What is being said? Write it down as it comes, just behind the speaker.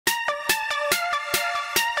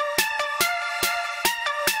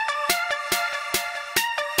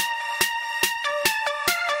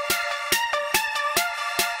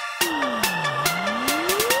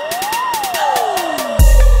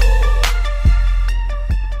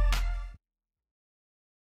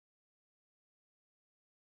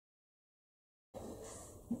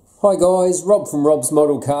Hi guys, Rob from Rob's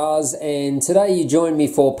Model Cars, and today you join me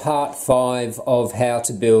for part 5 of how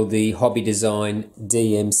to build the hobby design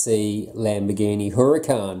DMC Lamborghini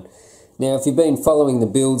Huracan. Now if you've been following the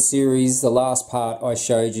build series, the last part I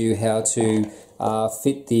showed you how to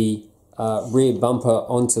fit the rear bumper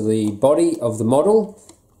onto the body of the model,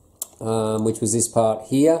 which was this part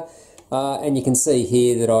here. And you can see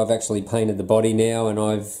here that I've actually painted the body now, and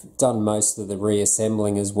I've done most of the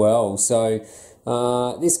reassembling as well. So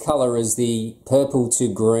this colour is the purple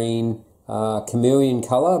to green chameleon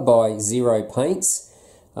colour by Zero Paints.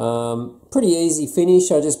 Pretty easy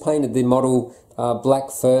finish. I just painted the model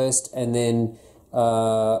black first, and then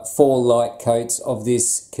 4 light coats of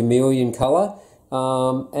this chameleon colour.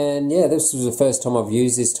 And yeah, this was the first time I've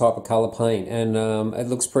used this type of colour paint, and it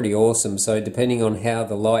looks pretty awesome. So depending on how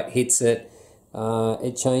the light hits it,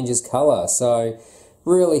 it changes colour. So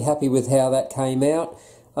really happy with how that came out.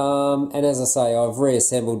 And as I say, I've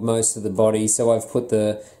reassembled most of the body, so I've put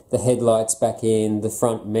the headlights back in, the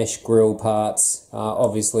front mesh grille parts,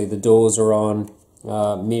 obviously the doors are on,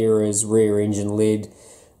 mirrors, rear engine lid.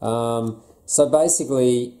 So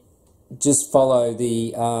basically just follow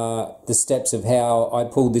the steps of how I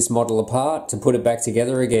pulled this model apart to put it back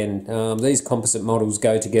together again. These composite models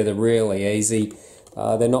go together really easy.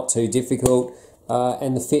 They're not too difficult,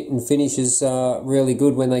 and the fit and finish is really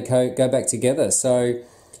good when they go back together. So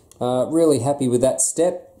really happy with that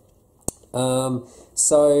step.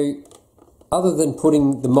 So other than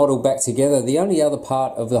putting the model back together, the only other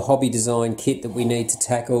part of the hobby design kit that we need to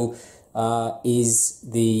tackle is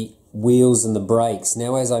the wheels and the brakes.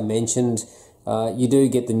 Now, as I mentioned, you do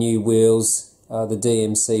get the new wheels, the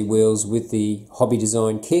DMC wheels, with the hobby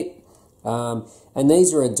design kit. And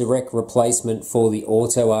these are a direct replacement for the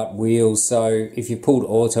Auto Art wheels. So if you've pulled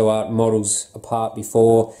Auto Art models apart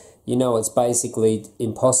before, you know it's basically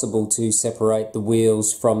impossible to separate the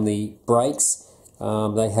wheels from the brakes.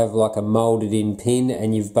 They have like a molded in pin,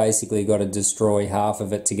 and you've basically got to destroy half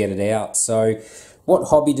of it to get it out. So what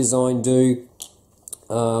hobby design do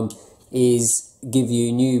is give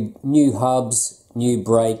you new hubs, new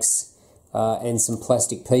brakes, and some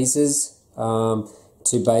plastic pieces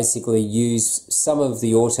to basically use some of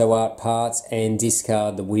the Auto Art parts and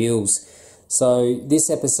discard the wheels. So this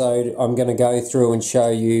episode I'm going to go through and show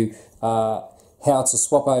you how to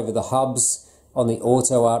swap over the hubs on the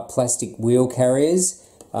Auto Art plastic wheel carriers,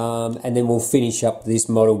 and then we'll finish up this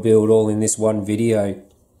model build all in this one video.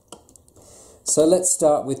 So let's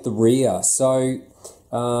start with the rear. So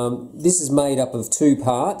this is made up of 2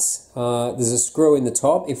 parts. There's a screw in the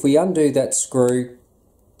top. If we undo that screw,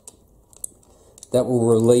 that will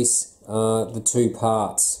release the 2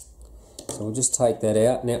 parts. So we'll just take that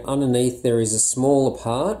out. Now underneath there is a smaller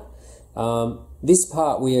part. This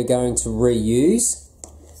part we are going to reuse,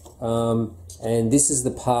 and this is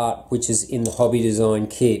the part which is in the hobby design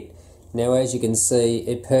kit. Now as you can see,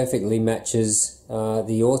 it perfectly matches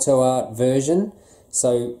the Auto Art version.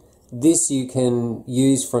 So this you can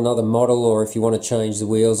use for another model, or if you want to change the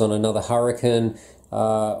wheels on another Huracan,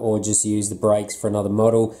 or just use the brakes for another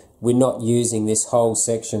model. We're not using this whole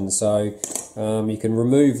section, so you can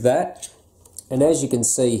remove that. And as you can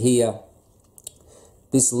see here,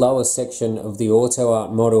 this lower section of the Auto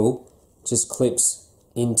Art model just clips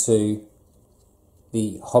into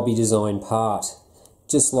the hobby design part,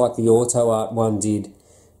 just like the Auto Art one did.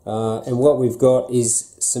 And what we've got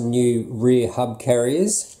is some new rear hub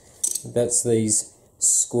carriers. That's these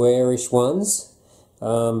squarish ones.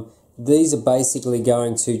 These are basically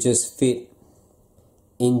going to just fit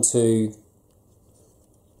into,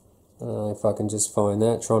 if I can just find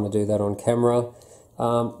that, trying to do that on camera.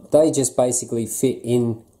 They just basically fit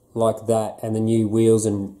in like that, and the new wheels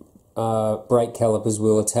and brake calipers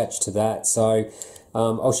will attach to that. So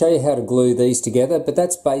I'll show you how to glue these together, but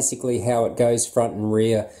that's basically how it goes front and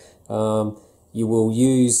rear. You will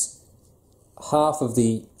use half of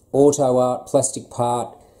the Auto Art plastic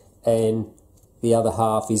part, and the other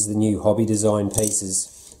half is the new hobby design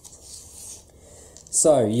pieces.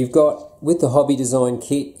 So you've got, with the hobby design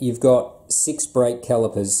kit, you've got 6 brake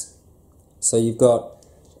calipers. So you've got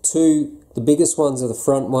 2, the biggest ones are the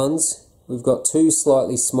front ones. We've got 2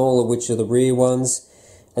 slightly smaller, which are the rear ones.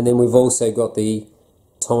 And then we've also got the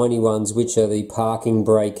tiny ones, which are the parking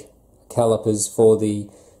brake calipers for the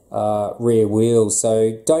rear wheels.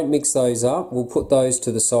 So don't mix those up. We'll put those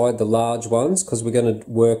to the side, the large ones, because we're going to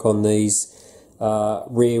work on these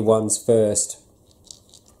rear ones first.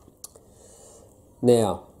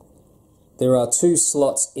 Now, there are 2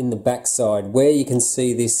 slots in the back side where you can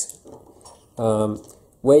see this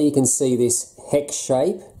hex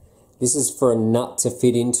shape. This is for a nut to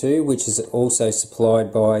fit into, which is also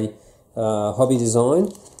supplied by Hobby Design.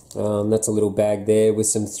 That's a little bag there with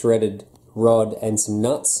some threaded rod and some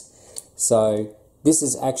nuts. So this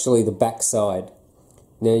is actually the back side.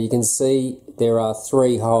 Now you can see there are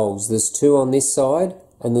 3 holes. There's 2 on this side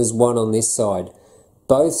and there's 1 on this side.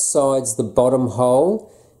 Both sides, the bottom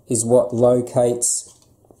hole is what locates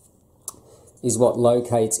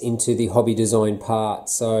into the Hobby Design part.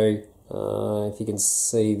 So if you can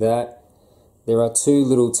see that, there are 2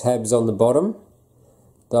 little tabs on the bottom.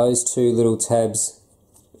 Those 2 little tabs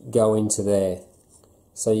go into there.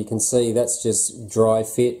 So you can see that's just dry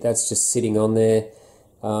fit, that's just sitting on there.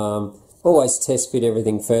 Always test fit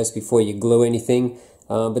everything first before you glue anything,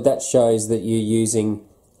 but that shows that you're using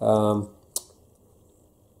both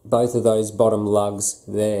of those bottom lugs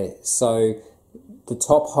there. So the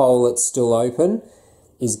top hole that's still open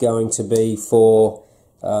is going to be for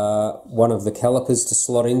one of the calipers to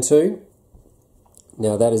slot into.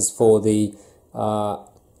 Now that is for the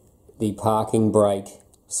parking brake.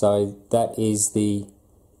 So that is the,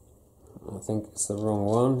 I think it's the wrong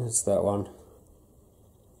one, it's that one.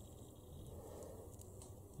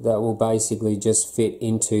 That will basically just fit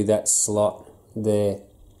into that slot there.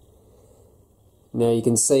 Now you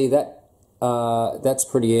can see that that's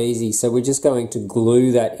pretty easy. So we're just going to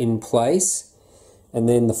glue that in place, and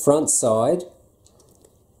then the front side,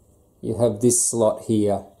 you have this slot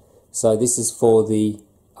here. So this is for the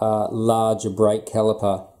larger brake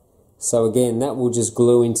caliper. So again, that will just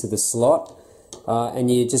glue into the slot, and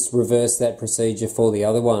you just reverse that procedure for the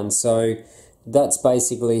other one. So that's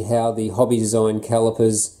basically how the Hobby Design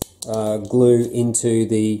calipers glue into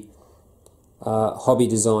the Hobby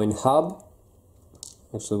Design hub.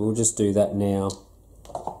 Actually, we'll just do that now.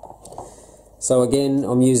 So again,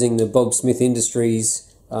 I'm using the Bob Smith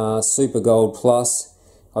Industries Super Gold Plus.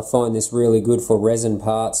 I find this really good for resin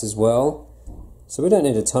parts as well. So we don't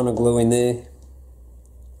need a ton of glue in there.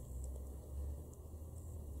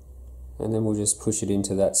 And then we'll just push it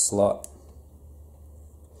into that slot.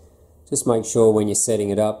 Just make sure when you're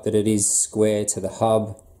setting it up that it is square to the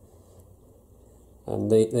hub.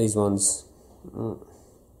 And these ones, and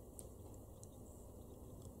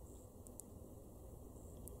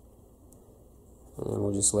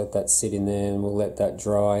we'll just let that sit in there and we'll let that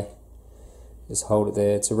dry. Just hold it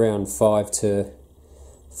there. It's around 5 to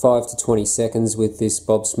 20 seconds with this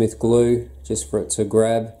Bob Smith glue, just for it to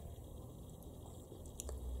grab.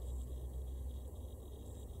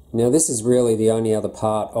 Now this is really the only other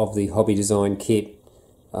part of the Hobby Design kit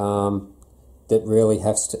that really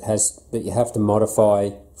that you have to modify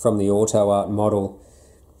from the Auto Art model.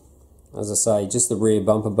 As I say, just the rear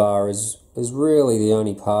bumper bar is really the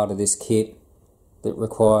only part of this kit that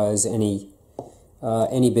requires any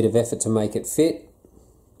bit of effort to make it fit.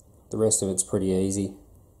 The rest of it's pretty easy.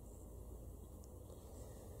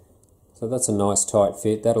 So that's a nice tight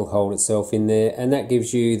fit. That'll hold itself in there, and that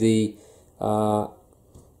gives you the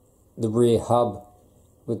rear hub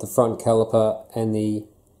with the front caliper and the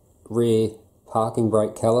rear parking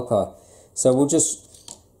brake caliper. So we'll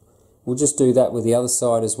just do that with the other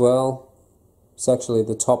side as well. It's actually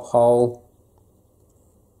the top hole.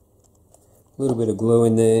 A little bit of glue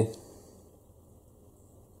in there.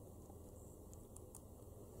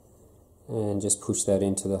 And just push that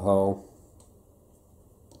into the hole.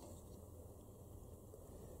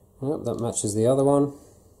 Yep, that matches the other one.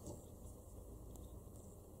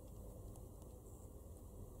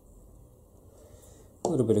 A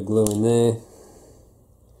little bit of glue in there.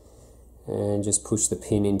 And just push the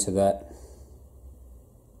pin into that.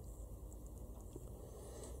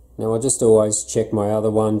 Now I just always check my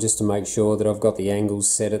other one just to make sure that I've got the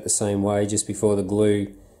angles set it the same way just before the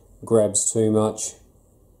glue grabs too much.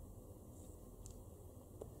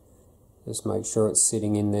 Just make sure it's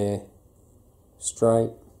sitting in there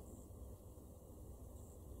straight.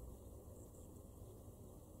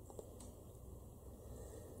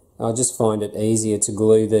 I just find it easier to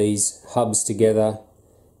glue these hubs together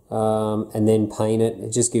and then paint it.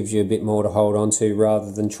 It just gives you a bit more to hold on to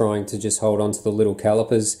rather than trying to just hold on to the little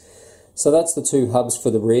calipers. So that's the 2 hubs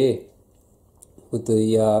for the rear with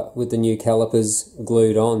the new calipers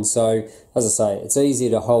glued on. So as I say, it's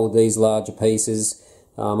easier to hold these larger pieces.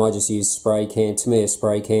 I just use spray Tamiya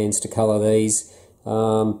spray cans to colour these,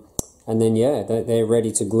 and then yeah, they're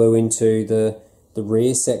ready to glue into the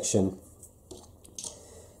rear section.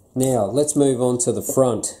 Now let's move on to the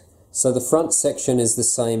front. So the front section is the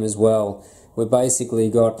same as well. We've basically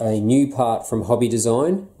got a new part from Hobby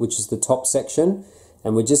Design, which is the top section,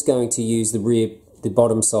 and we're just going to use the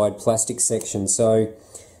bottom side plastic section. So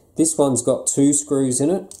this one's got 2 screws in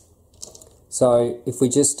it. So if we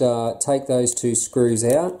just take those 2 screws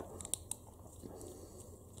out,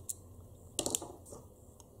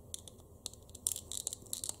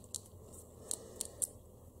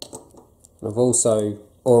 I've also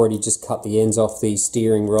already just cut the ends off the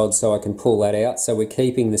steering rod so I can pull that out. So we're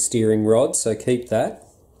keeping the steering rod, so keep that.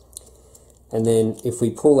 And then if we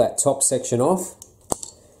pull that top section off,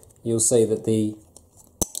 you'll see that the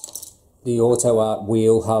Auto Art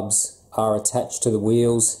wheel hubs are attached to the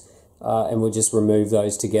wheels, and we'll just remove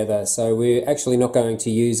those together. So we're actually not going to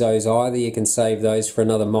use those either. You can save those for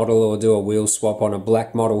another model or do a wheel swap on a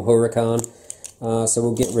black model Huracan. So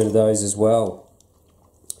we'll get rid of those as well.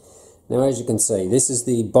 Now, as you can see, this is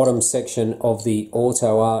the bottom section of the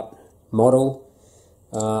Auto Art model.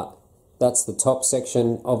 That's the top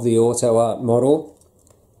section of the Auto Art model,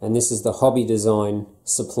 and this is the Hobby Design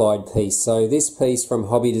supplied piece. So this piece from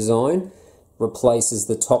Hobby Design replaces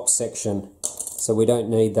the top section, so we don't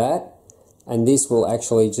need that, and this will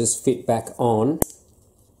actually just fit back on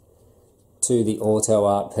to the Auto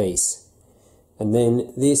Art piece. And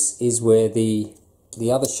then this is where the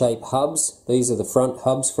other shape hubs, these are the front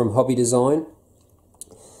hubs from Hobby Design.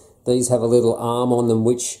 These have a little arm on them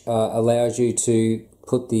which allows you to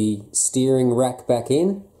put the steering rack back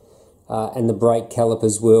in, and the brake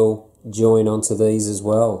calipers will join onto these as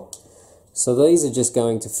well. So these are just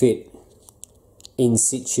going to fit in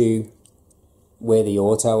situ where the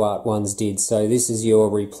Auto Art ones did. So this is your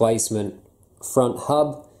replacement front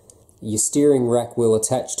hub. Your steering rack will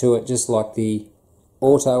attach to it just like the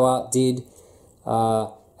Auto Art did,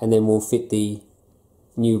 and then we'll fit the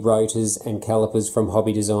new rotors and calipers from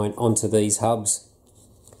Hobby Design onto these hubs.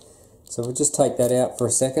 So we'll just take that out for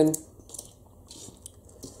a second.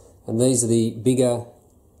 And these are the bigger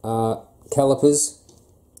calipers.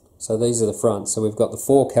 So these are the front. So we've got the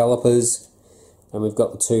 4 calipers and we've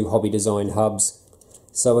got the 2 Hobby Design hubs.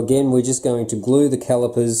 So again, we're just going to glue the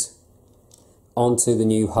calipers onto the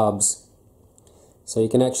new hubs. So you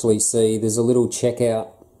can actually see there's a little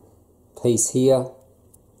checkout piece here,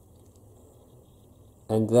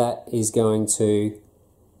 and that is going to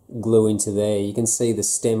glue into there. You can see the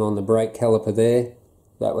stem on the brake caliper there.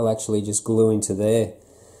 That will actually just glue into there.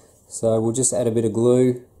 So we'll just add a bit of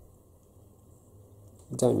glue.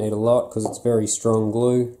 We don't need a lot because it's very strong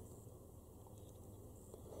glue.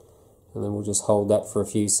 And then we'll just hold that for a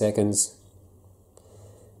few seconds.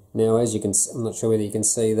 Now, as you can, I'm not sure whether you can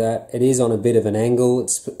see that, it is on a bit of an angle.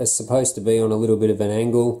 It's supposed to be on a little bit of an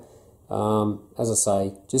angle. As I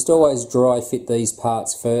say, just always dry fit these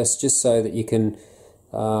parts first, just so that you can,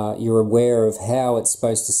 you're aware of how it's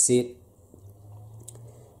supposed to sit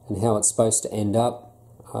and how it's supposed to end up,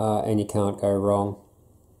 and you can't go wrong.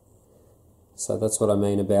 So that's what I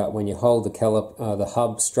mean about when you hold the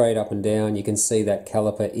hub straight up and down, you can see that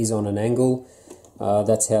caliper is on an angle.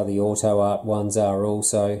 That's how the Auto Art ones are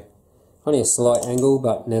also. Only a slight angle,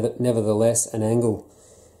 but nevertheless an angle.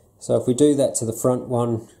 So if we do that to the front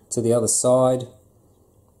one, to the other side,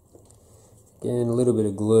 again a little bit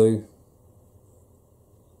of glue.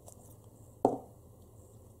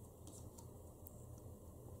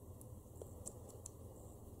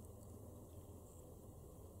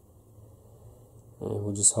 And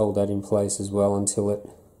we'll just hold that in place as well until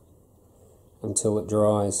it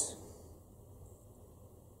dries.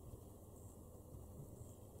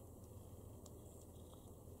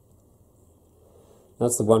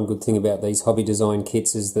 That's the one good thing about these Hobby Design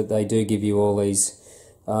kits, is that they do give you all these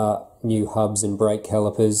new hubs and brake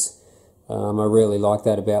calipers. I really like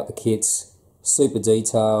that about the kits. Super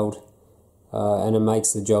detailed, and it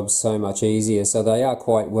makes the job so much easier. So they are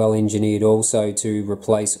quite well engineered also to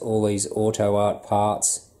replace all these Auto Art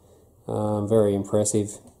parts. Very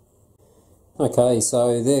impressive. Okay,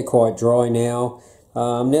 so they're quite dry now.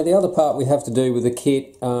 Now the other part we have to do with the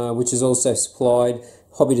kit, which is also supplied,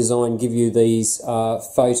 Hobby Design give you these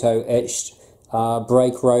photo etched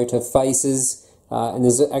brake rotor faces, and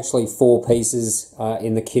there's actually 4 pieces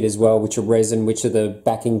in the kit as well, which are resin, which are the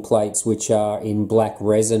backing plates, which are in black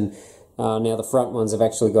resin. Now the front ones have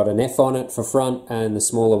actually got an F on it for front, and the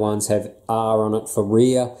smaller ones have R on it for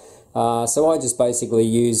rear. So I just basically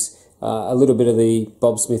use a little bit of the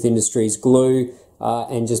Bob Smith Industries glue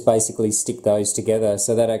and just basically stick those together.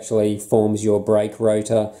 So that actually forms your brake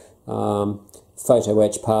rotor photo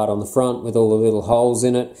etch part on the front with all the little holes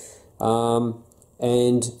in it,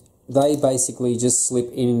 and they basically just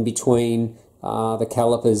slip in between the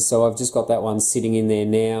calipers. So I've just got that one sitting in there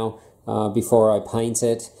now before I paint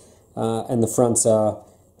it, and the fronts are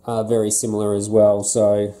very similar as well.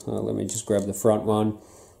 So let me just grab the front one.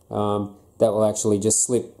 That will actually just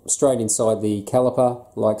slip straight inside the caliper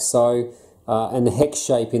like so, and the hex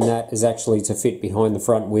shape in that is actually to fit behind the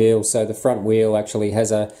front wheel. So the front wheel actually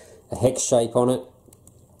has a hex shape on it,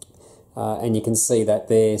 and you can see that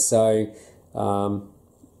there. So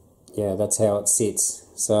yeah, that's how it sits.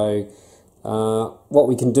 So what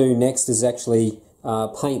we can do next is actually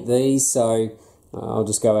paint these. So I'll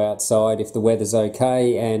just go outside if the weather's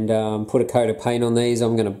okay and put a coat of paint on these.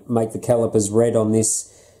 I'm going to make the calipers red on this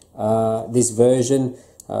this version.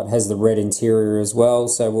 It has the red interior as well,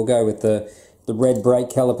 so we'll go with the red brake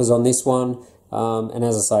calipers on this one. And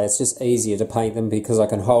as I say, it's just easier to paint them because I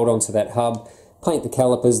can hold on to that hub, paint the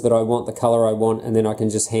calipers that I want, the colour I want, and then I can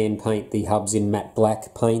just hand paint the hubs in matte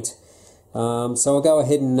black paint. So I'll go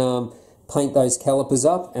ahead and paint those calipers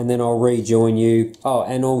up, and then I'll rejoin you. Oh,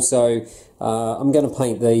 and also I'm going to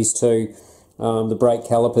paint these too, the brake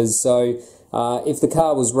calipers. So if the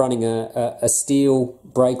car was running a steel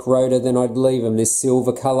brake rotor, then I'd leave them this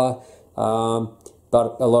silver colour.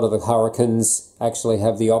 But a lot of the Huracans actually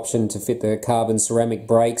have the option to fit the carbon ceramic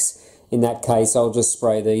brakes. In that case, I'll just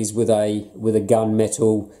spray these with a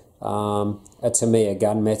gunmetal, a Tamiya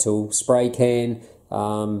gunmetal spray can.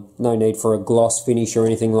 No need for a gloss finish or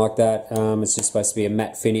anything like that. It's just supposed to be a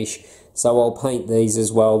matte finish. So I'll paint these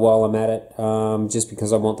as well while I'm at it, just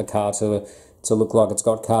because I want the car to look like it's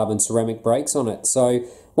got carbon ceramic brakes on it. So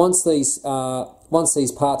once these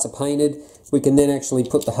parts are painted, we can then actually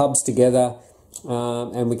put the hubs together,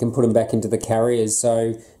 and we can put them back into the carriers.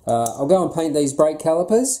 So I'll go and paint these brake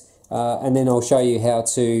calipers, and then I'll show you how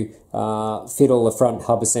to fit all the front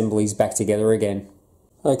hub assemblies back together again.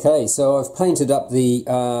 Okay, so I've painted up the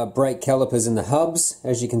brake calipers and the hubs.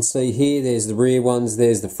 As you can see here, there's the rear ones,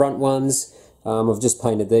 there's the front ones. I've just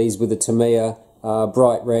painted these with a Tamiya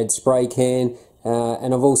bright red spray can,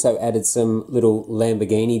 and I've also added some little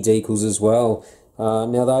Lamborghini decals as well.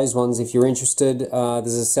 Now those ones, if you're interested,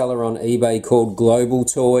 there's a seller on eBay called Global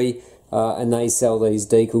Toy, and they sell these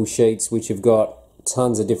decal sheets which have got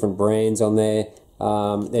tons of different brands on there.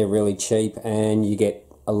 They're really cheap and you get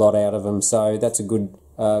a lot out of them, so that's a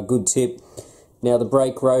good tip. Now the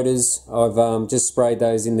brake rotors, I've just sprayed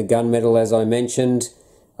those in the gunmetal as I mentioned,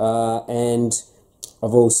 and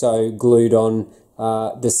I've also glued on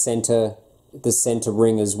the center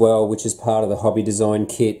ring as well, which is part of the hobby design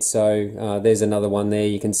kit. So there's another one there.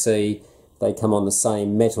 You can see they come on the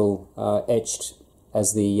same metal etched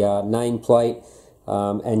as the nameplate,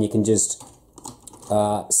 and you can just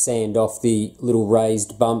sand off the little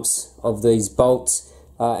raised bumps of these bolts,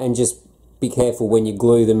 and just be careful when you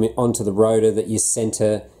glue them onto the rotor that you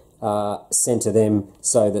center them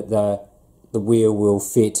so that the wheel will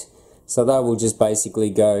fit. So they will just basically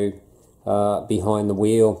go behind the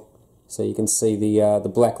wheel. So you can see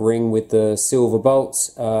the black ring with the silver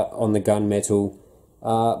bolts on the gunmetal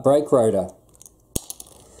brake rotor.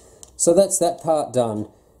 So that's that part done.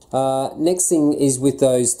 Next thing is with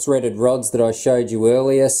those threaded rods that I showed you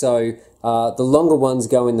earlier. So the longer ones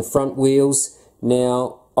go in the front wheels.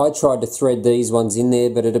 Now I tried to thread these ones in there,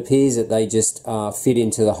 but it appears that they just fit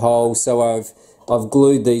into the hole. So I've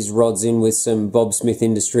glued these rods in with some Bob Smith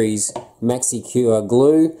Industries Maxi Cure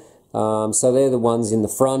glue. So they're the ones in the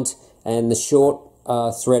front, and the short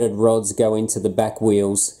threaded rods go into the back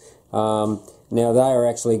wheels. Now they are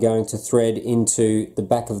actually going to thread into the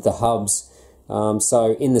back of the hubs.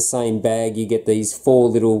 So in the same bag you get these 4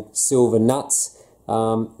 little silver nuts.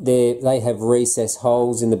 They have recessed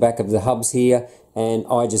holes in the back of the hubs here, and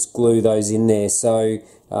I just glue those in there. So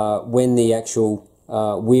when the actual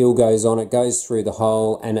wheel goes on, it goes through the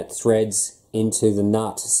hole and it threads into the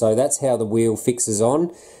nut. So that's how the wheel fixes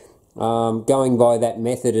on. Going by that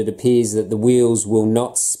method, it appears that the wheels will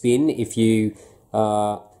not spin. If you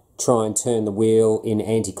try and turn the wheel in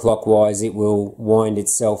anti-clockwise, it will wind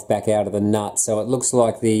itself back out of the nut. So it looks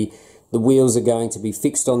like the wheels are going to be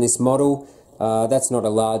fixed on this model. That's not a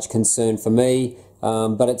large concern for me,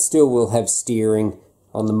 but it still will have steering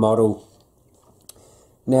on the model.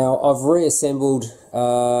 Now I've reassembled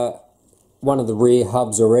one of the rear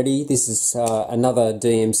hubs already. This is another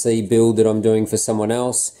DMC build that I'm doing for someone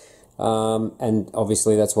else. And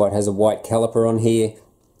obviously that's why it has a white caliper on here.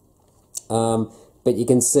 But you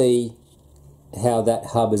can see how that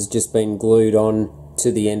hub has just been glued on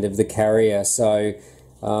to the end of the carrier. So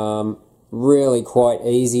really quite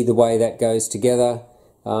easy the way that goes together.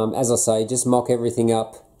 As I say, just mock everything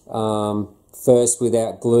up first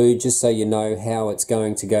without glue, just so you know how it's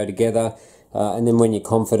going to go together. And then when you're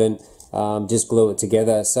confident, just glue it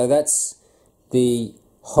together. So that's the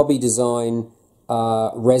hobby design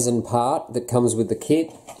resin part that comes with the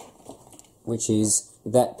kit, which is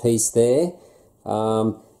that piece there,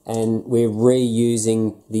 and we're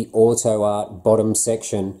reusing the Auto Art bottom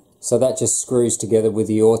section, so that just screws together with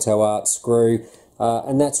the Auto Art screw,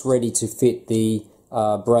 and that's ready to fit the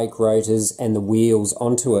brake rotors and the wheels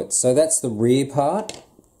onto it. So that's the rear part,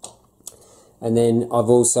 and then I've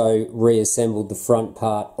also reassembled the front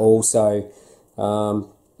part also.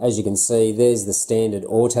 as you can see, there's the standard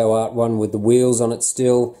Auto Art one with the wheels on it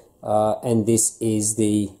still, and this is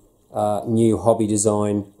the new Hobby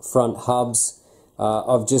Design front hubs.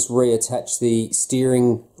 I've just reattached the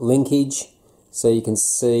steering linkage, so you can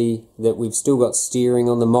see that we've still got steering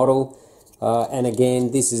on the model, and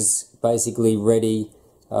again, this is basically ready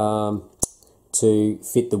to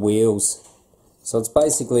fit the wheels. So it's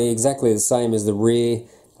basically exactly the same as the rear.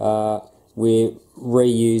 We're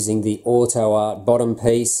reusing the Auto Art bottom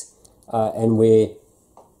piece, and we're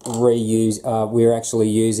actually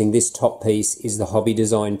using this top piece is the Hobby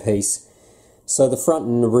Design piece. So the front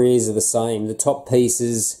and the rears are the same. The top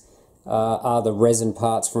pieces are the resin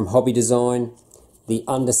parts from Hobby Design. The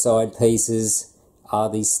underside pieces are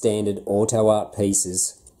the standard Auto Art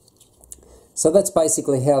pieces. So that's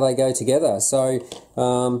basically how they go together. So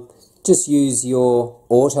just use your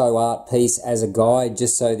Auto Art piece as a guide,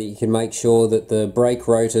 just so that you can make sure that the brake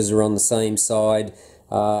rotors are on the same side,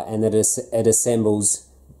 and that it assembles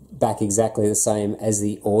back exactly the same as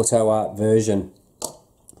the Auto Art version.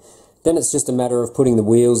 Then it's just a matter of putting the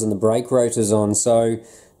wheels and the brake rotors on. So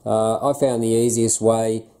I found the easiest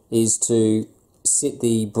way is to sit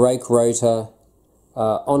the brake rotor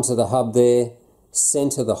onto the hub there,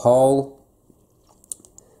 center the hole,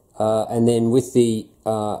 and then with the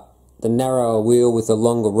narrower wheel with the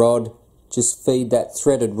longer rod, just feed that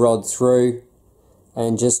threaded rod through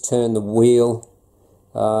and just turn the wheel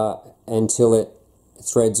until it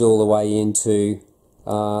threads all the way into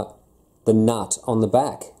the nut on the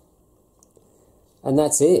back. And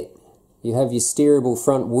that's it. You have your steerable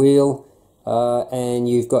front wheel, and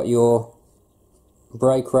you've got your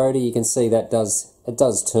brake rotor. You can see that it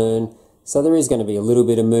does turn, so there is going to be a little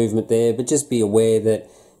bit of movement there, but just be aware that,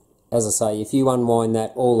 as I say, if you unwind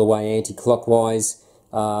that all the way anti-clockwise,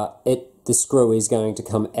 the screw is going to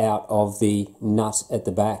come out of the nut at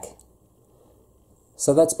the back.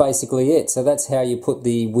 So that's basically it. So that's how you put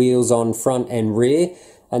the wheels on front and rear,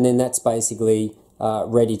 and then that's basically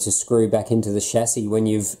ready to screw back into the chassis when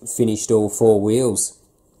you've finished all four wheels.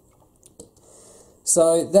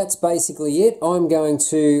 So that's basically it. I'm going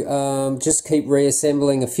to just keep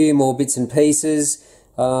reassembling a few more bits and pieces,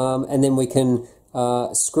 and then we can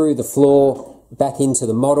screw the floor back into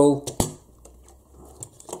the model,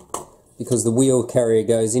 because the wheel carrier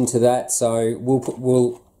goes into that. So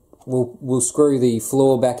we'll screw the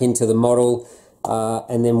floor back into the model,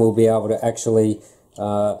 and then we'll be able to actually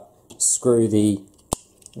screw the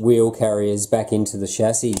wheel carriers back into the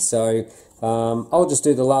chassis. So I'll just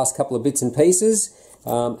do the last couple of bits and pieces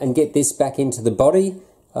and get this back into the body,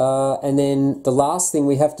 and then the last thing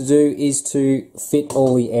we have to do is to fit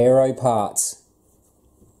all the aero parts.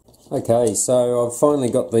 Okay, so I've finally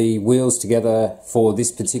got the wheels together for this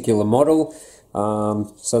particular model.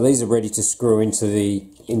 So these are ready to screw into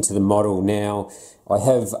the model. Now I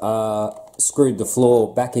have screwed the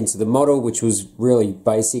floor back into the model, which was really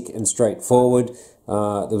basic and straightforward.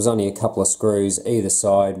 There was only a couple of screws either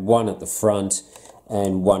side, one at the front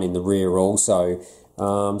and one in the rear also.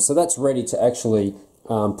 So that's ready to actually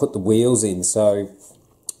put the wheels in. So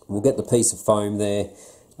we'll get the piece of foam there.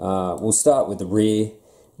 We'll start with the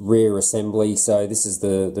rear assembly. So this is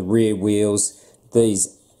the rear wheels.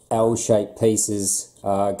 These L-shaped pieces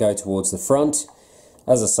go towards the front.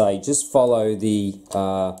 As I say, just follow the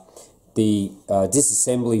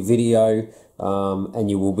disassembly video, and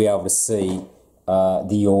you will be able to see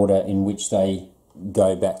the order in which they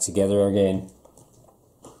go back together again.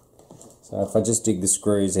 So if I just dig the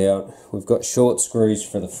screws out, we've got short screws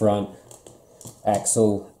for the front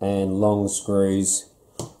axle and long screws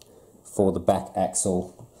for the back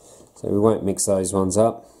axle. So we won't mix those ones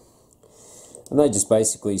up. And they just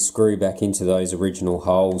basically screw back into those original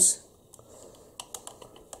holes.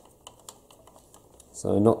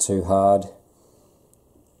 So not too hard.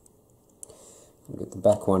 We'll get the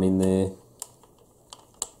back one in there.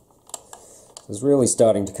 It's really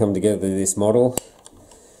starting to come together, this model.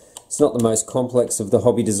 It's not the most complex of the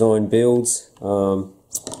Hobby Design builds,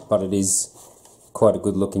 but it is quite a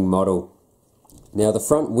good looking model. Now the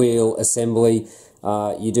front wheel assembly,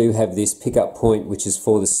 you do have this pickup point which is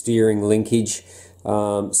for the steering linkage,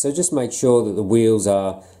 so just make sure that the wheels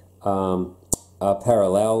are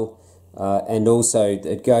parallel, and also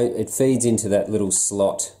it feeds into that little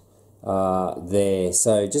slot there.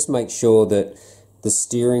 So just make sure that the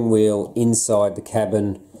steering wheel inside the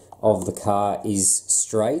cabin of the car is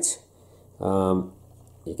straight.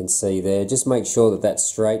 You can see there, just make sure that that's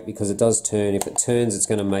straight, because it does turn. If it turns, it's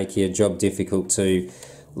going to make your job difficult to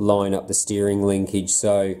line up the steering linkage,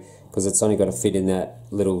 so because it's only got to fit in that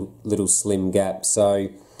little slim gap. So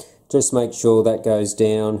just make sure that goes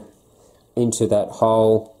down into that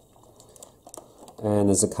hole, and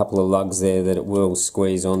there's a couple of lugs there that it will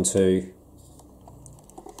squeeze onto.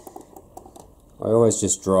 I always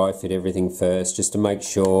just dry fit everything first, just to make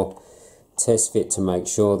sure, test fit to make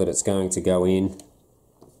sure that it's going to go in,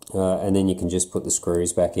 and then you can just put the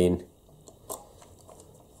screws back in.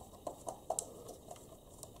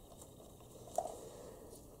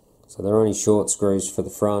 So they're only short screws for the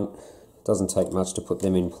front. It doesn't take much to put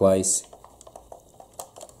them in place.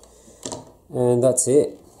 And that's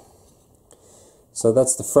it. So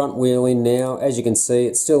that's the front wheel in now. As you can see,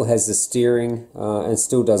 it still has the steering and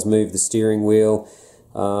still does move the steering wheel,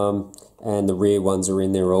 and the rear ones are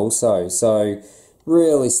in there also. So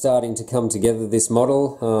really starting to come together, this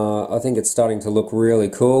model. I think it's starting to look really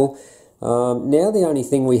cool. Now the only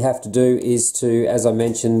thing we have to do is to, as I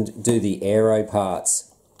mentioned, do the aero parts.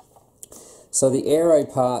 So the aero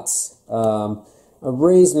parts are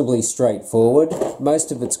reasonably straightforward.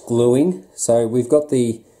 Most of it's gluing. So we've got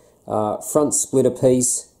the front splitter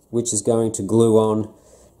piece, which is going to glue on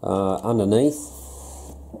underneath.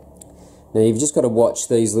 Now you've just got to watch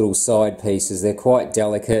these little side pieces. They're quite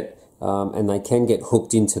delicate, and they can get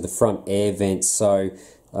hooked into the front air vents. So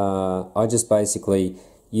I just basically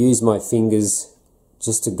use my fingers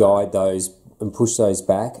just to guide those and push those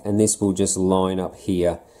back, and this will just line up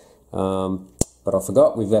here. But I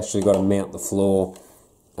forgot, we've actually got to mount the floor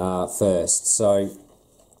first. So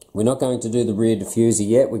we're not going to do the rear diffuser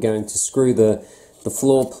yet. We're going to screw the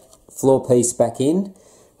floor piece back in.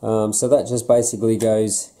 So that just basically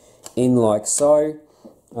goes in like so,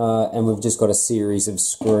 and we've just got a series of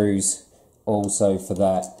screws also for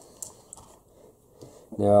that.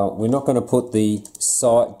 Now we're not going to put the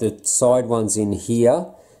side ones in here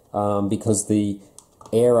because the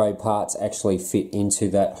aero parts actually fit into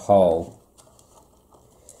that hole.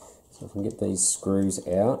 So if I can get these screws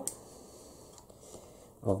out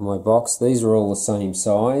of my box, these are all the same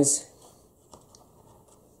size.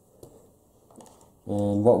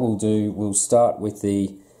 And what we'll do, we'll start with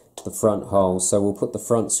the front hole. So we'll put the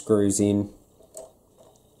front screws in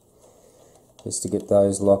just to get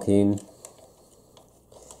those locked in.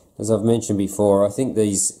 As I've mentioned before, I think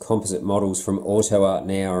these composite models from Auto Art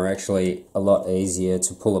now are actually a lot easier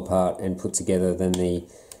to pull apart and put together than the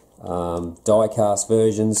die-cast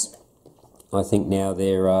versions. I think now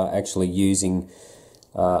they're actually using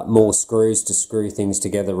more screws to screw things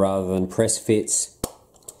together rather than press fits.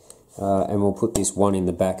 And we'll put this one in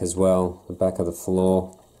the back as well, the back of the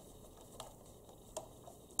floor.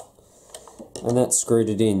 And that's screwed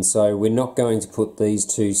it in. So we're not going to put these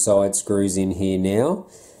two side screws in here now.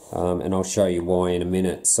 And I'll show you why in a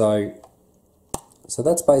minute. So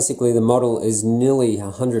that's basically, the model is nearly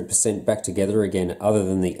 100% back together again, other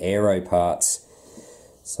than the aero parts.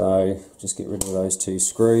 So just get rid of those two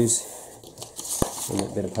screws and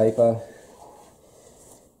that bit of paper.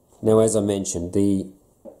 Now, as I mentioned, the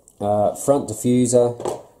front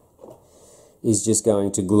diffuser is just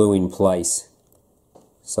going to glue in place.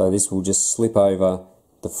 So this will just slip over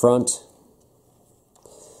the front.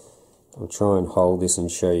 I'll try and hold this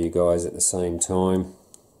and show you guys at the same time.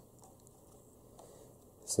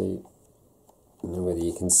 See, I don't know whether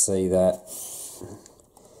you can see that.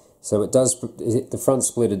 So it does, the front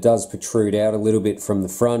splitter does protrude out a little bit from the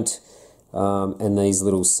front, and these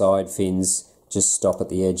little side fins just stop at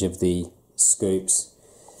the edge of the scoops.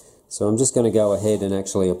 So I'm just going to go ahead and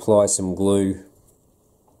actually apply some glue.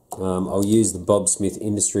 I'll use the Bob Smith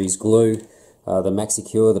Industries glue, the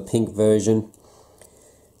MaxiCure, the pink version.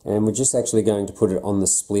 And we're just actually going to put it on the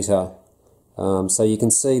splitter. So you can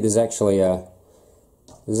see there's actually a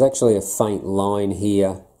faint line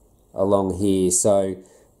here along here. So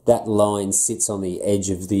that line sits on the edge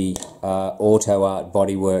of the Auto Art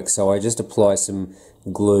bodywork. So I just apply some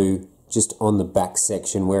glue just on the back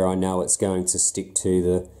section where I know it's going to stick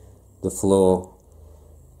to the floor.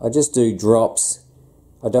 I just do drops.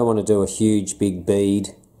 I don't want to do a huge big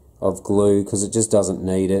bead of glue because it just doesn't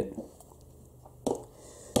need it.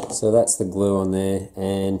 So that's the glue on there,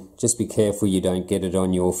 and just be careful you don't get it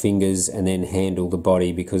on your fingers and then handle the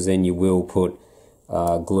body, because then you will put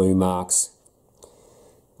glue marks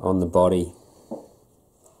on the body.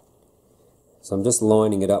 So I'm just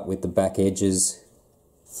lining it up with the back edges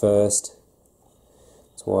first.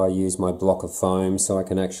 That's why I use my block of foam, so I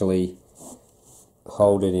can actually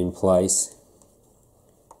hold it in place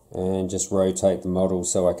and just rotate the model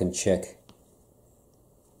so I can check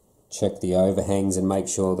the overhangs and make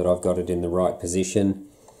sure that I've got it in the right position.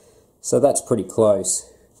 So that's pretty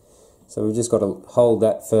close. So we've just got to hold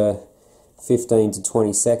that for 15 to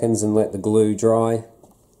 20 seconds and let the glue dry.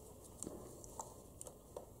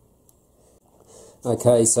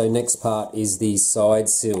 Okay, so next part is the side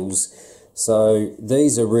sills. So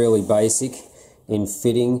these are really basic. in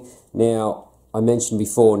fitting. Now, I mentioned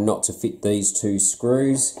before not to fit these two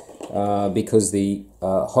screws because the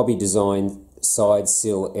Hobby Design side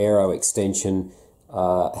sill aero extension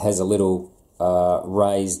has a little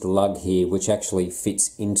raised lug here which actually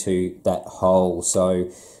fits into that hole. So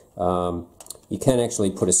you can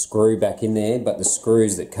actually put a screw back in there, but the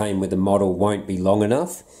screws that came with the model won't be long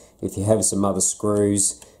enough. If you have some other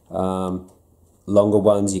screws, longer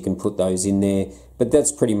ones, you can put those in there, but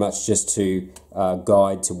that's pretty much just to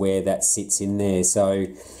guide to where that sits in there. So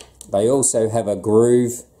they also have a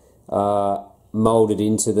groove molded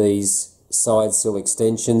into these side sill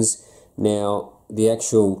extensions. Now the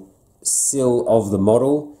actual sill of the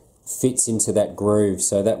model fits into that groove,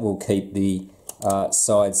 so that will keep the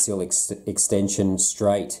side sill extension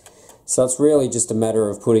straight. So it's really just a matter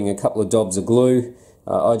of putting a couple of dobs of glue.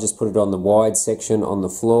 I just put it on the wide section on the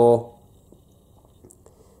floor.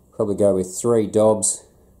 Probably go with 3 dobs.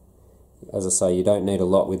 As I say, you don't need a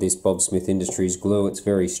lot with this Bob Smith Industries glue, it's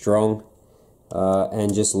very strong.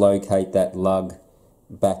 And just locate that lug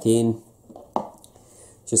back in,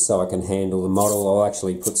 just so I can handle the model. I'll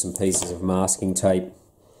actually put some pieces of masking tape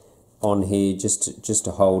on here just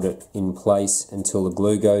to hold it in place until the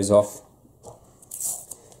glue goes off.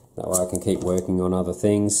 That way I can keep working on other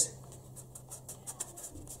things.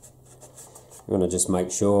 I'm going to just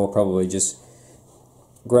make sure, probably just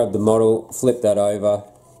grab the model, flip that over,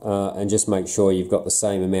 and just make sure you've got the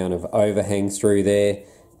same amount of overhang through there.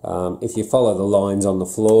 If you follow the lines on the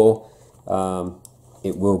floor,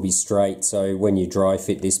 it will be straight. So when you dry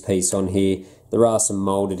fit this piece on here, there are some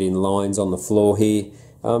molded in lines on the floor here.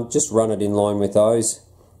 Just run it in line with those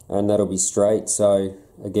and that'll be straight. So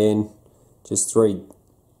again, just three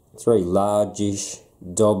largish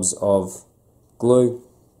dobs of glue,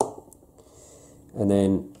 and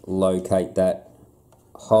then locate that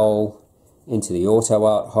hole into the Auto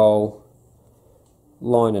Art hole,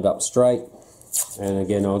 line it up straight, and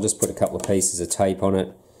again I'll just put a couple of pieces of tape on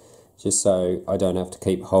it just so I don't have to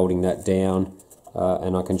keep holding that down,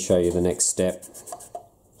 and I can show you the next step.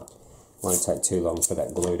 Won't take too long for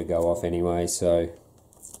that glue to go off anyway, so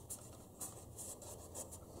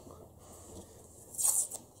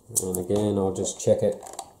and again I'll just check it,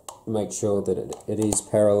 make sure that it is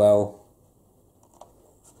parallel,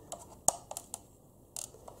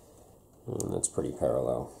 and that's pretty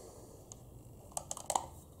parallel.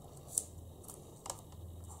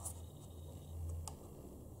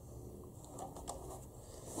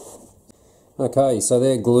 Okay, so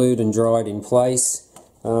they're glued and dried in place,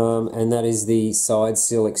 and that is the side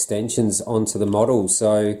sill extensions onto the model.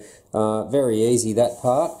 So very easy, that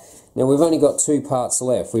part. Now we've only got 2 parts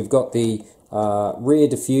left. We've got the rear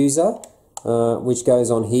diffuser, which goes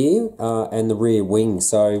on here, and the rear wing.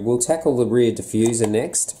 So we'll tackle the rear diffuser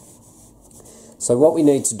next. So what we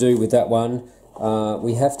need to do with that one,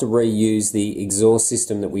 we have to reuse the exhaust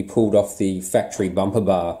system that we pulled off the factory bumper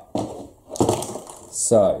bar.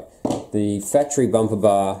 So the factory bumper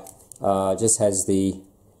bar just has the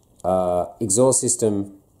exhaust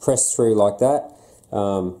system pressed through like that.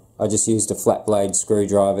 I just used a flat blade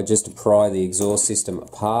screwdriver just to pry the exhaust system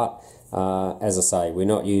apart. As I say, we're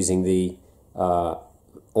not using the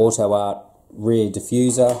Auto Art rear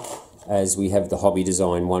diffuser, as we have the Hobby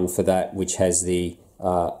Design one for that, which has the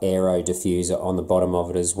aero diffuser on the bottom of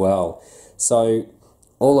it as well. So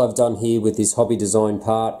all I've done here with this Hobby Design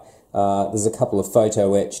part, there's a couple of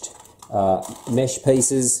photo etched mesh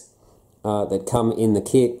pieces that come in the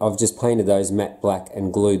kit. I've just painted those matte black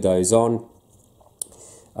and glued those on,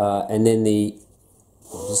 and then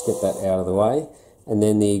I'll just get that out of the way, and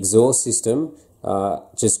then the exhaust system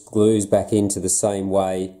just glues back into the same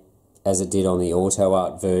way as it did on the Auto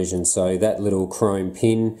Art version. So that little chrome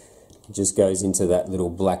pin just goes into that little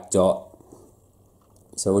black dot.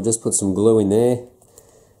 So we'll just put some glue in there,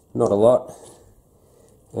 not a lot,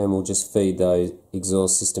 and we'll just feed those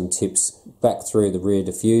exhaust system tips back through the rear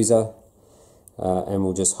diffuser, and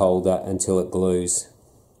we'll just hold that until it glues.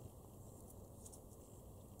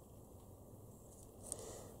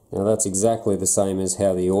 Now that's exactly the same as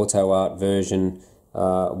how the Auto Art version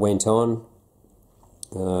went on.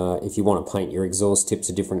 If you want to paint your exhaust tips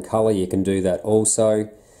a different colour, you can do that also.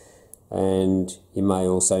 And you may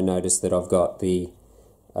also notice that I've got the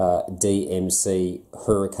Dmc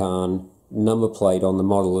Huracan number plate on the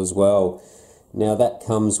model as well. Now that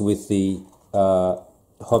comes with the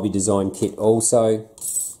Hobby Design kit also.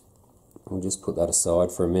 I'll just put that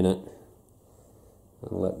aside for a minute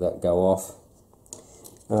and let that go off.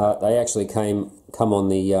 They actually come on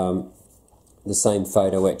the same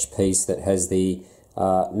photo etch piece that has the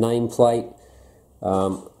nameplate.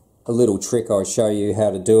 A little trick, I'll show you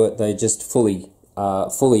how to do it. They just fully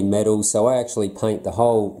fully metal, so I actually paint the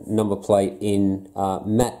whole number plate in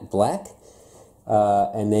matte black.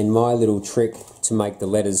 And then my little trick to make the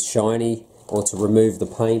letters shiny, or to remove the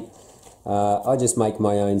paint, I just make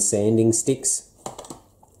my own sanding sticks.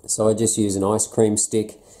 So I just use an ice cream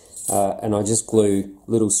stick and I just glue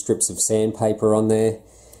little strips of sandpaper on there.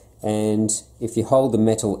 And if you hold the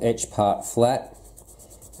metal etch part flat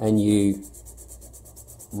and you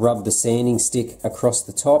rub the sanding stick across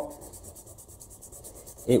the top,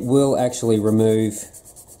 it will actually remove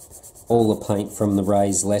all the paint from the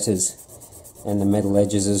raised letters and the metal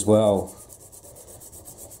edges as well.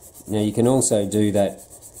 Now you can also do that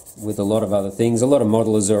with a lot of other things. A lot of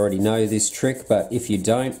modelers already know this trick, but if you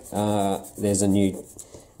don't, there's a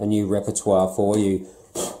new repertoire for you.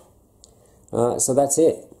 So that's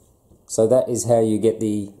it. So that is how you get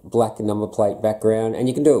the black number plate background, and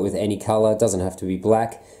you can do it with any color. It doesn't have to be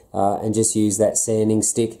black, and just use that sanding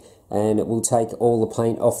stick and it will take all the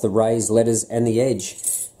paint off the raised letters and the edge,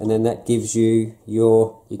 and then that gives you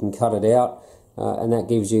your, you can cut it out, and that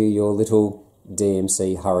gives you your little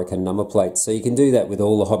Dmc Huracan number plate. So you can do that with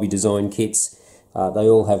all the hobby design kits. They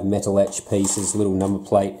all have metal etch pieces, little number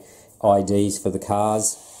plate IDs for the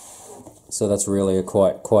cars. So that's really a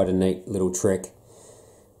quite a neat little trick.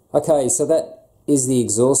 Okay, so that is the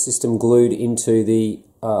exhaust system glued into the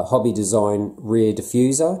hobby design rear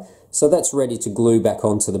diffuser. So that's ready to glue back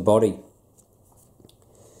onto the body.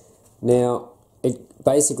 Now it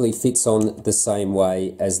basically fits on the same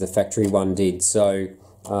way as the factory one did. So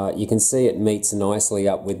you can see it meets nicely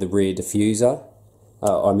up with the rear diffuser,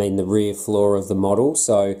 I mean the rear floor of the model.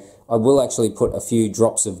 So I will actually put a few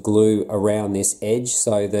drops of glue around this edge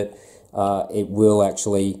so that it will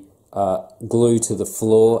actually glue to the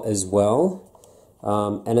floor as well.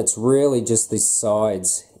 And it's really just the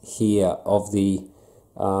sides here of the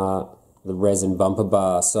resin bumper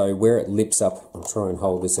bar. So where it lips up, I'll try and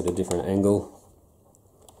hold this at a different angle.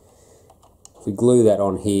 If we glue that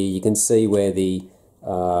on here, you can see where the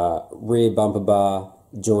rear bumper bar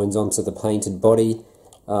joins onto the painted body.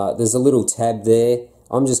 There's a little tab there.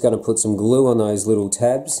 I'm just going to put some glue on those little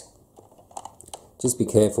tabs. Just be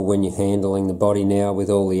careful when you're handling the body now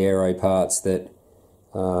with all the aero parts that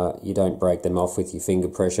you don't break them off with your finger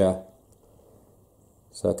pressure.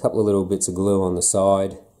 So a couple of little bits of glue on the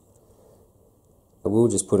side. I will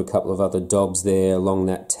just put a couple of other dobs there along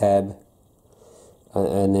that tab,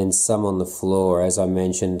 and then some on the floor, as I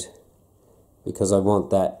mentioned, because I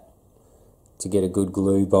want that to get a good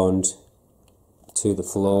glue bond to the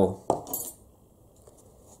floor.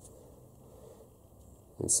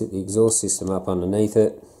 And set the exhaust system up underneath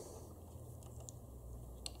it.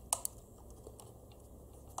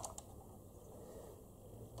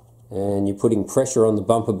 And you're putting pressure on the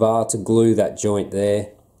bumper bar to glue that joint there.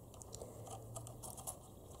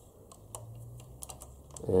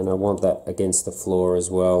 And I want that against the floor as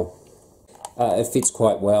well. It fits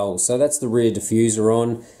quite well. So that's the rear diffuser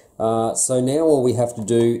on. So now all we have to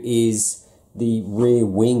do is the rear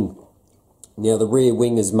wing. Now the rear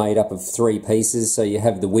wing is made up of 3 pieces. So you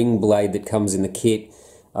have the wing blade that comes in the kit,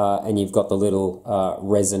 and you've got the little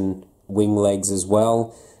resin wing legs as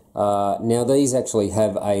well. Now these actually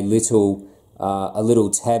have a little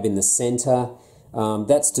tab in the center.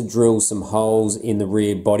 That's to drill some holes in the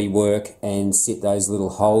rear bodywork and sit those little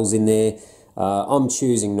holes in there. I'm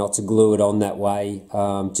choosing not to glue it on that way,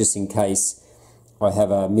 just in case I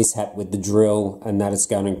have a mishap with the drill and that it's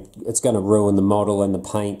going to ruin the model and the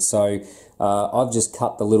paint. So I've just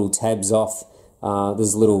cut the little tabs off.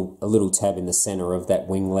 There's a little tab in the center of that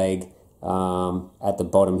wing leg, at the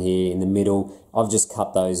bottom here in the middle. I've just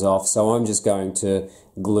cut those off, so I'm just going to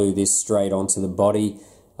glue this straight onto the body.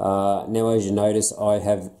 Now as you notice, I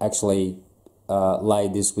have actually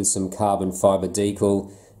laid this with some carbon fiber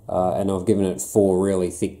decal, and I've given it 4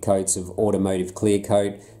 really thick coats of automotive clear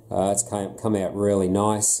coat. It's come out really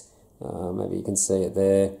nice. Maybe you can see it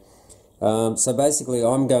there. So basically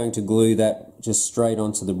I'm going to glue that just straight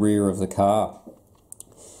onto the rear of the car.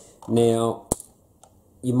 Now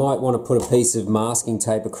you might want to put a piece of masking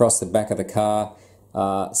tape across the back of the car,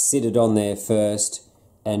 sit it on there first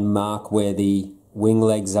and mark where the wing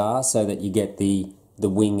legs are so that you get the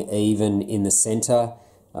wing even in the center.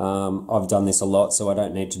 I've done this a lot, so I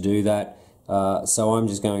don't need to do that. So I'm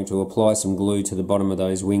just going to apply some glue to the bottom of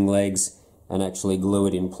those wing legs and actually glue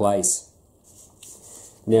it in place.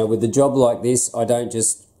 Now with a job like this, I don't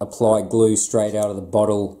just apply glue straight out of the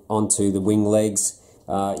bottle onto the wing legs.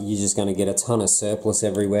 You're just going to get a ton of surplus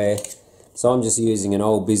everywhere. So I'm just using an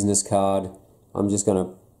old business card. I'm just going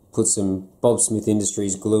to put some Bob Smith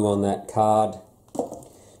Industries glue on that card,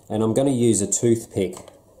 and I'm going to use a toothpick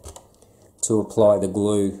to apply the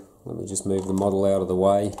glue Let me just move the model out of the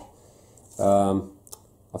way.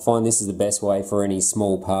 I find this is the best way for any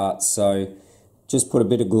small parts. So just put a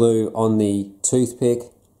bit of glue on the toothpick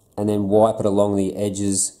and then wipe it along the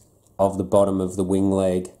edges of the bottom of the wing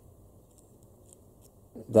leg.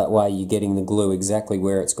 That way you're getting the glue exactly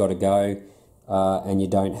where it's got to go, and you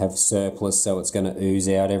don't have surplus, so it's going to ooze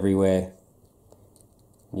out everywhere.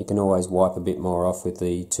 You can always wipe a bit more off with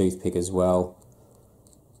the toothpick as well.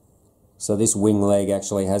 So this wing leg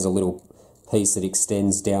actually has a little piece that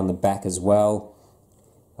extends down the back as well.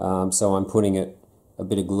 So I'm putting a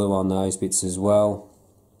bit of glue on those bits as well.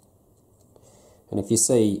 And if you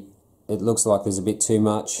see it looks like there's a bit too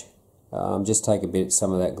much, just take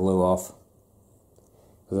some of that glue off.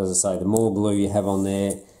 Because as I say, the more glue you have on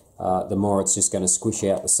there, the more it's just going to squish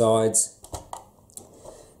out the sides.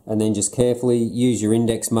 And then just carefully use your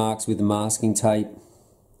index marks with the masking tape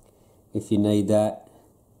if you need that.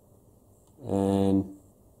 And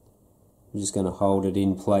I'm just going to hold it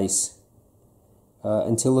in place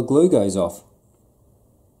until the glue goes off.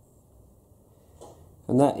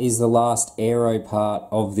 And that is the last aero part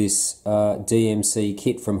of this DMC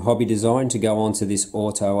kit from Hobby Design to go onto this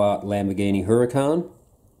Auto Art Lamborghini Huracan.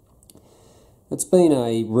 It's been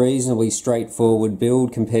a reasonably straightforward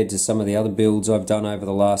build compared to some of the other builds I've done over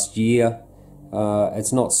the last year.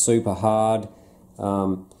 It's not super hard,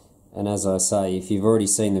 and as I say, if you've already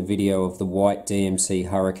seen the video of the white DMC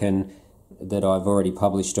Huracan that I've already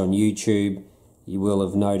published on YouTube, you will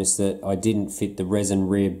have noticed that I didn't fit the resin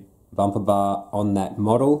rear bumper bar on that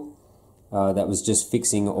model. That was just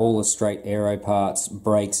fixing all the straight aero parts,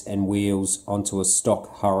 brakes and wheels onto a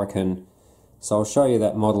stock Huracan. So I'll show you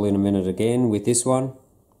that model in a minute again with this one,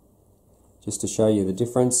 just to show you the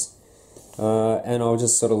difference. And I'll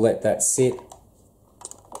just sort of let that sit.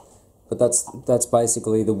 But that's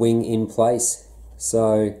basically the wing in place.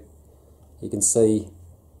 So you can see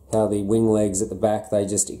how the wing legs at the back, they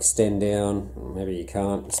just extend down. Maybe you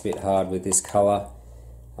can't, it's a bit hard with this colour.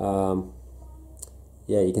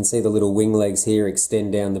 Yeah, you can see the little wing legs here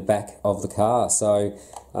extend down the back of the car. So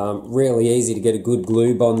really easy to get a good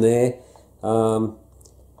glue bond there.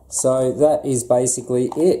 So that is basically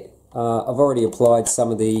it. I've already applied some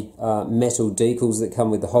of the metal decals that come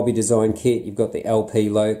with the Hobby Design kit. You've got the LP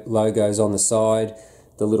logos on the side,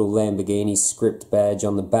 the little Lamborghini script badge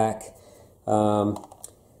on the back.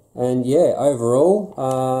 And yeah,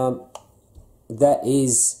 overall, that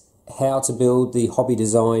is how to build the Hobby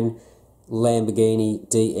Design Lamborghini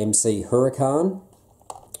DMC Huracan.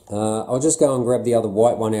 I'll just go and grab the other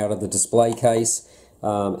white one out of the display case.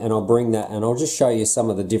 And I'll bring that and I'll just show you some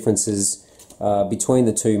of the differences between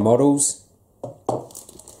the two models.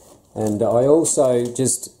 And I also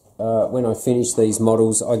just, when I finish these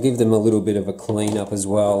models, I give them a little bit of a clean up as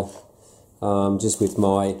well, just with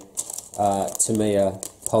my Tamiya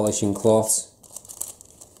polishing cloths.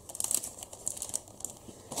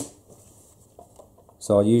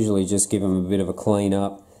 So I usually just give them a bit of a clean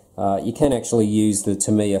up. You can actually use the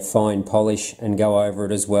Tamiya fine polish and go over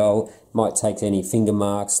it as well. Might take any finger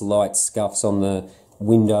marks, light scuffs on the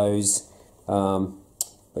windows.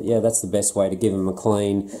 But yeah, that's the best way to give them a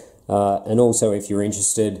clean. And also, if you're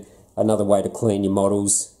interested, another way to clean your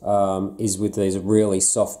models is with these really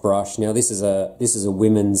soft brush. Now this is a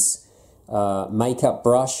women's makeup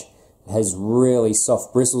brush. It has really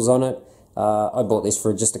soft bristles on it. I bought this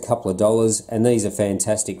for just a couple of dollars, and these are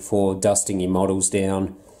fantastic for dusting your models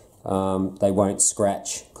down. They won't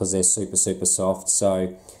scratch because they're super soft.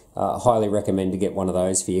 So highly recommend to get one of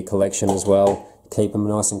those for your collection as well. Keep them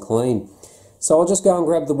nice and clean. So I'll just go and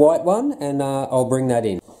grab the white one and I'll bring that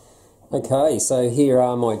in. Okay, so here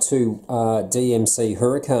are my two DMC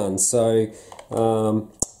Huracans. So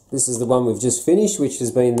this is the one we've just finished, which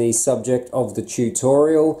has been the subject of the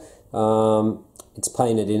tutorial. It's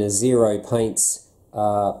painted in a Zero Paints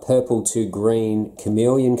purple to green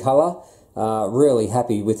chameleon colour. Really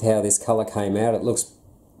happy with how this colour came out. It looks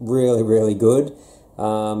really good.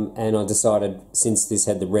 And I decided, since this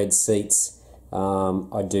had the red seats,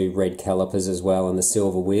 I do red calipers as well and the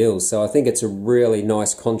silver wheels. So I think it's a really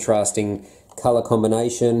nice contrasting colour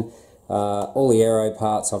combination. All the aero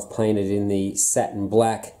parts I've painted in the satin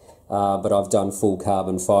black, but I've done full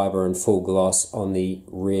carbon fibre and full gloss on the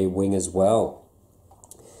rear wing as well.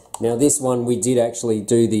 Now this one, we did actually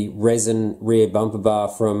do the resin rear bumper bar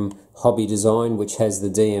from Hobby Design, which has the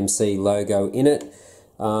DMC logo in it.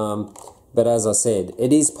 But as I said,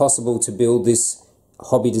 it is possible to build this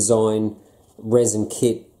Hobby Design resin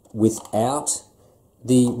kit without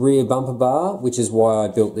the rear bumper bar, which is why I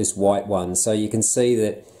built this white one. So you can see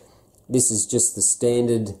that this is just the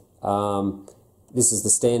standard this is the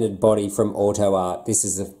standard body from Auto Art. This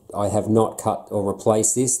is I have not cut or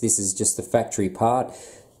replaced this. This is just the factory part.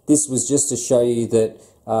 This was just to show you that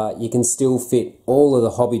you can still fit all of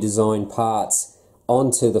the Hobby Design parts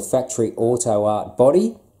onto the factory Auto Art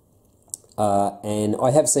body. And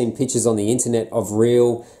I have seen pictures on the internet of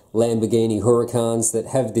real Lamborghini Huracans that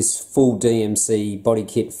have this full DMC body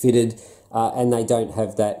kit fitted, and they don't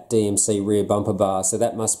have that DMC rear bumper bar, so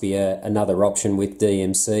that must be another option with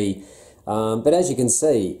DMC. But as you can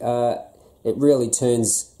see, it really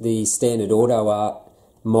turns the standard Auto Art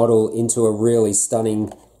model into a really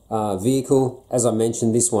stunning vehicle. As I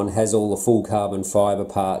mentioned, this one has all the full carbon fibre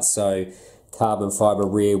parts, so carbon fibre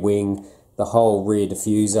rear wing, the whole rear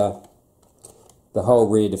diffuser. The whole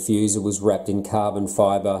rear diffuser was wrapped in carbon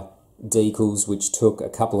fibre decals, which took a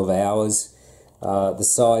couple of hours. The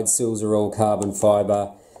side sills are all carbon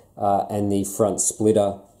fibre, and the front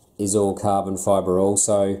splitter is all carbon fibre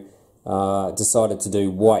also. Decided to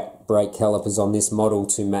do white brake calipers on this model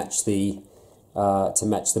to match the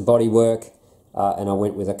bodywork, and I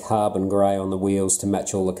went with a carbon grey on the wheels to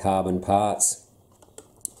match all the carbon parts.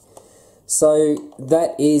 So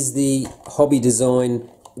that is the Hobby Design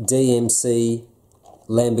DMC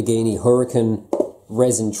Lamborghini Huracan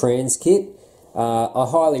resin trans kit. I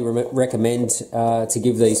highly recommend to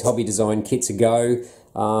give these Hobby Design kits a go.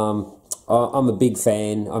 I'm a big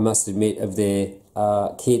fan, I must admit, of their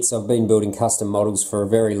kits. I've been building custom models for a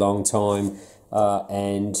very long time,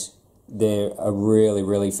 and they're a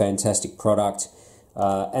really fantastic product,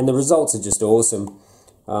 and the results are just awesome.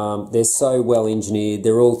 They're so well engineered.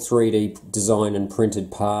 They're all 3D design and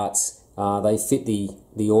printed parts. They fit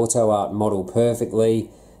the Auto Art model perfectly,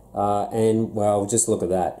 and well, just look at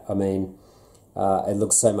that. I mean, it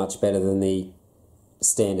looks so much better than the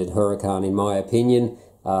standard Huracan in my opinion,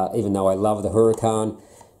 even though I love the Huracan,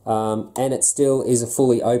 and it still is a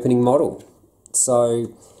fully opening model.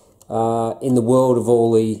 So in the world of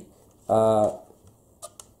all the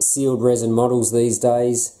sealed resin models these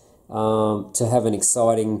days, to have an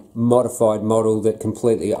exciting modified model that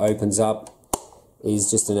completely opens up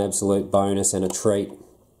is just an absolute bonus and a treat.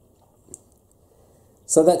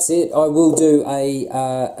 So that's it. I will do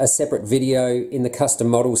a separate video in the custom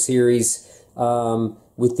model series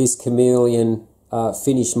with this chameleon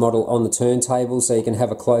finished model on the turntable, so you can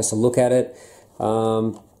have a closer look at it.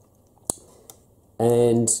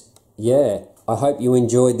 And yeah, I hope you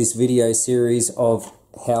enjoyed this video series of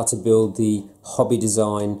how to build the Hobby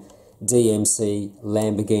Design DMC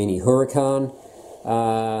Lamborghini Huracan.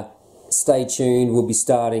 Stay tuned, we'll be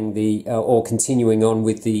starting or continuing on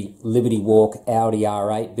with the Liberty Walk Audi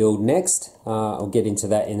R8 build next. I'll get into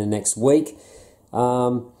that in the next week.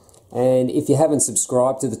 And if you haven't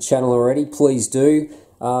subscribed to the channel already, please do.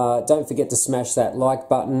 Don't forget to smash that like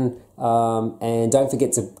button, and don't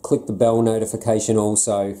forget to click the bell notification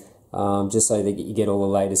also, just so that you get all the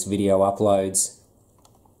latest video uploads.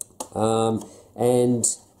 And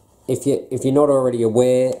if you're not already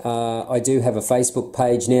aware, I do have a Facebook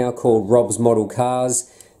page now called Rob's Model Cars.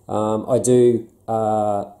 I do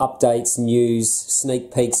updates, news,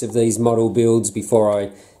 sneak peeks of these model builds before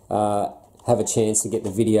I have a chance to get the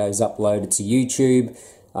videos uploaded to YouTube.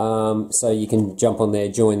 So you can jump on there,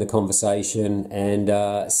 join the conversation,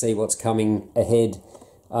 and see what's coming ahead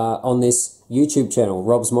on this YouTube channel,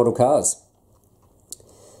 Rob's Model Cars.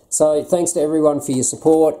 So thanks to everyone for your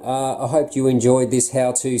support. I hope you enjoyed this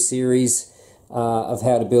how-to series of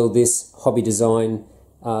how to build this Hobby Design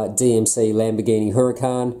DMC Lamborghini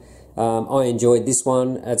Huracan. I enjoyed this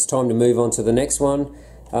one. It's time to move on to the next one.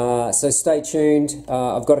 So stay tuned.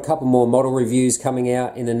 I've got a couple more model reviews coming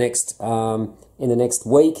out in the next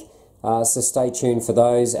week. So stay tuned for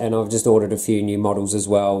those. And I've just ordered a few new models as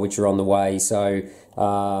well, which are on the way. So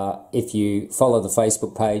if you follow the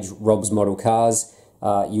Facebook page, Rob's Model Cars,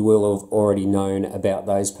 you will have already known about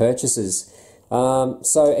those purchases.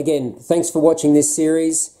 So again, thanks for watching this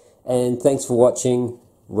series, and thanks for watching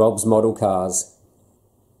Rob's Model Cars.